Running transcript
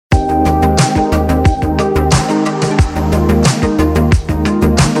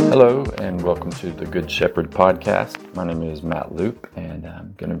welcome to the Good Shepherd podcast. My name is Matt Loop, and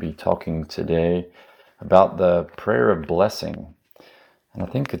I'm going to be talking today about the prayer of blessing. And I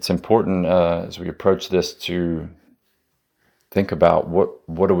think it's important as we approach this to think about what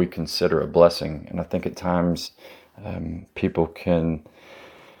do we consider a blessing. And I think at times people can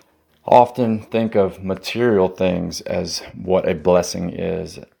often think of material things as what a blessing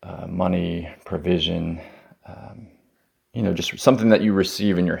is, money, provision, just something that you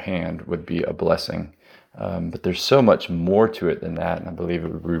receive in your hand would be a blessing. But there's so much more to it than that. And I believe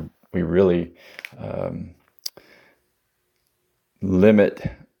we really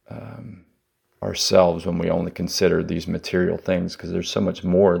limit ourselves when we only consider these material things, because there's so much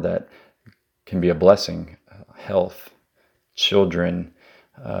more that can be a blessing. Health, children,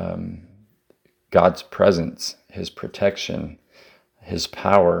 God's presence, His protection, His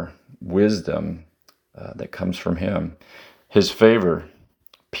power, wisdom that comes from Him, His favor,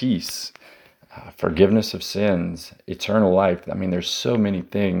 peace, forgiveness of sins, eternal life. I mean, there's so many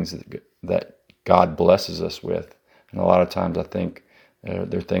things that God blesses us with. And a lot of times I think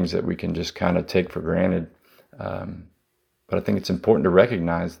they're things that we can just kind of take for granted. But I think it's important to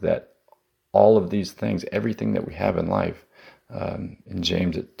recognize that all of these things, everything that we have in life, in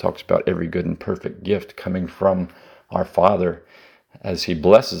James it talks about every good and perfect gift coming from our Father as He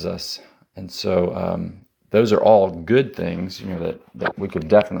blesses us. And so those are all good things, that we could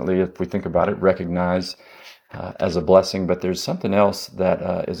definitely, if we think about it, recognize as a blessing. But there's something else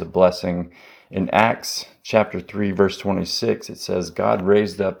that is a blessing. In Acts chapter 3, verse 26, it says, God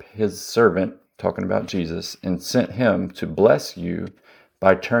raised up His servant, talking about Jesus, and sent Him to bless you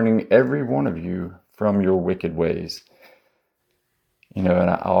by turning every one of you from your wicked ways. And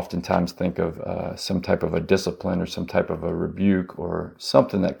I oftentimes think of some type of a discipline or some type of a rebuke or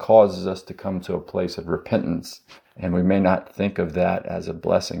something that causes us to come to a place of repentance. And we may not think of that as a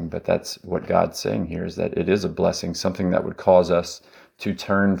blessing, but that's what God's saying here, is that it is a blessing, something that would cause us to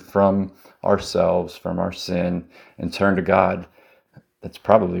turn from ourselves, from our sin, and turn to God. That's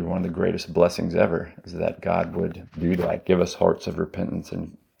probably one of the greatest blessings ever, is that God would do that, give us hearts of repentance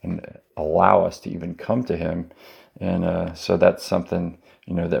and allow us to even come to Him. And so that's something,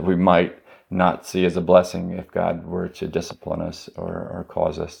 that we might not see as a blessing if God were to discipline us or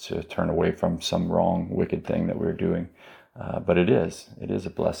cause us to turn away from some wrong, wicked thing that we're doing. But it is a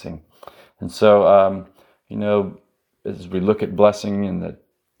blessing. And so, as we look at blessing and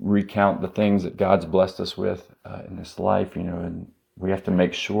recount the things that God's blessed us with in this life, and we have to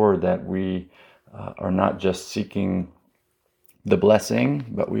make sure that we are not just seeking the blessing,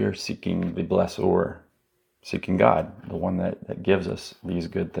 but we are seeking the blessor, seeking God, the one that gives us these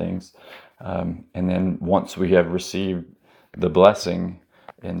good things. And then once we have received the blessing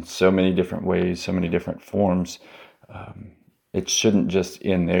in so many different ways, so many different forms, it shouldn't just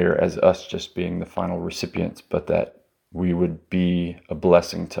end there as us just being the final recipients, but that we would be a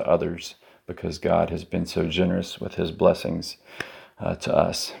blessing to others, because God has been so generous with His blessings to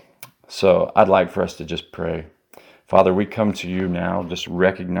us. So I'd like for us to just pray. Father, we come to You now just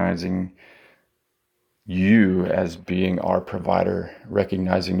recognizing You as being our provider,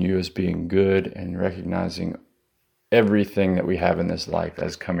 recognizing You as being good, and recognizing everything that we have in this life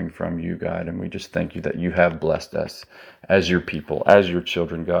as coming from You, God. And we just thank You that You have blessed us as Your people, as Your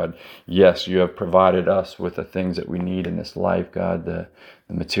children, God. Yes, You have provided us with the things that we need in this life, God, the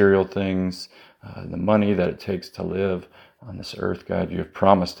material things, the money that it takes to live on this earth, God. You have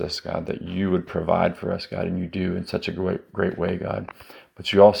promised us, God, that You would provide for us, God, and You do in such a great way, God.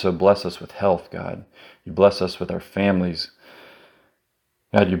 But You also bless us with health, God. You bless us with our families.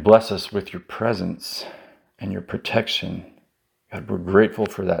 God, You bless us with Your presence and Your protection. God, we're grateful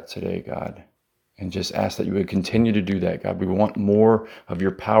for that today, God, and just ask that You would continue to do that, God. We want more of Your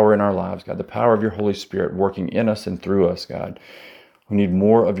power in our lives, God, the power of Your Holy Spirit working in us and through us, God. We need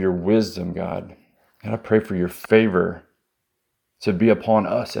more of Your wisdom, God. And I pray for Your favor to be upon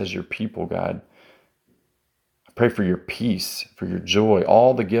us as Your people, God. I pray for Your peace, for Your joy,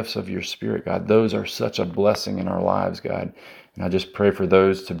 all the gifts of Your Spirit, God. Those are such a blessing in our lives, God. And I just pray for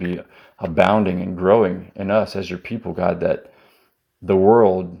those to be abounding and growing in us as Your people, God, that the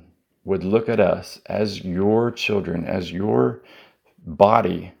world would look at us as Your children, as Your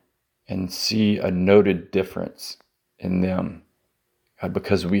body, and see a noted difference in them, God,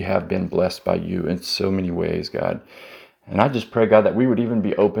 because we have been blessed by You in so many ways, God. And I just pray, God, that we would even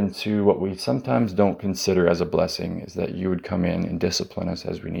be open to what we sometimes don't consider as a blessing, is that You would come in and discipline us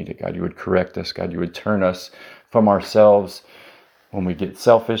as we need it, God. You would correct us, God. You would turn us from ourselves when we get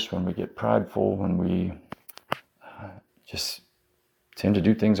selfish, when we get prideful, when we just tend to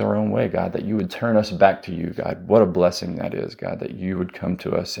do things our own way, God, that You would turn us back to You, God. What a blessing that is, God, that You would come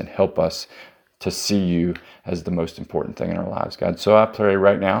to us and help us to see you as the most important thing in our lives, God. So I pray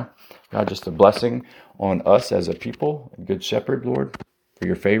right now, God, just a blessing on us as a people, Good Shepherd, Lord, for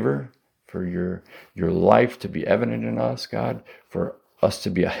your favor, for your life to be evident in us, God, for us to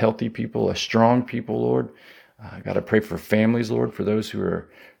be a healthy people, a strong people, Lord. God, I pray for families, Lord, for those who are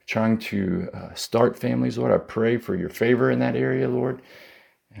trying to start families, Lord. I pray for your favor in that area, Lord.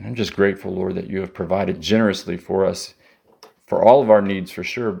 And I'm just grateful, Lord, that you have provided generously for us, for all of our needs, for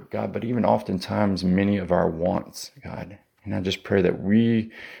sure, God, but even oftentimes many of our wants, God. And I just pray that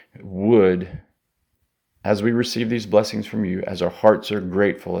we would, as we receive these blessings from you, as our hearts are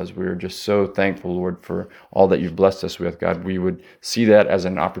grateful, as we're just so thankful, Lord, for all that you've blessed us with, God, we would see that as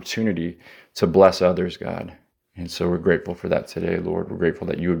an opportunity to bless others, God. And so we're grateful for that today, Lord. We're grateful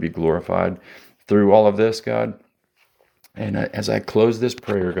that you would be glorified through all of this, God. And as I close this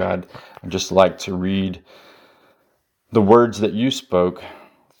prayer, God, I'd just like to read the words that you spoke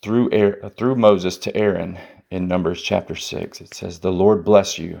through Moses to Aaron in Numbers chapter 6. It says, "The Lord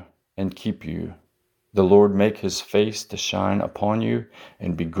bless you and keep you. The Lord make his face to shine upon you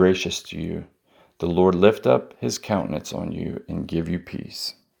and be gracious to you. The Lord lift up his countenance on you and give you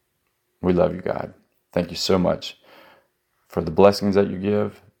peace." We love you, God. Thank you so much for the blessings that you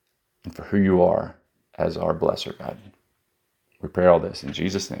give and for who you are as our blesser, God. We pray all this in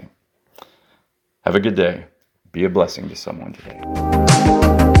Jesus' name. Have a good day. Be a blessing to someone today.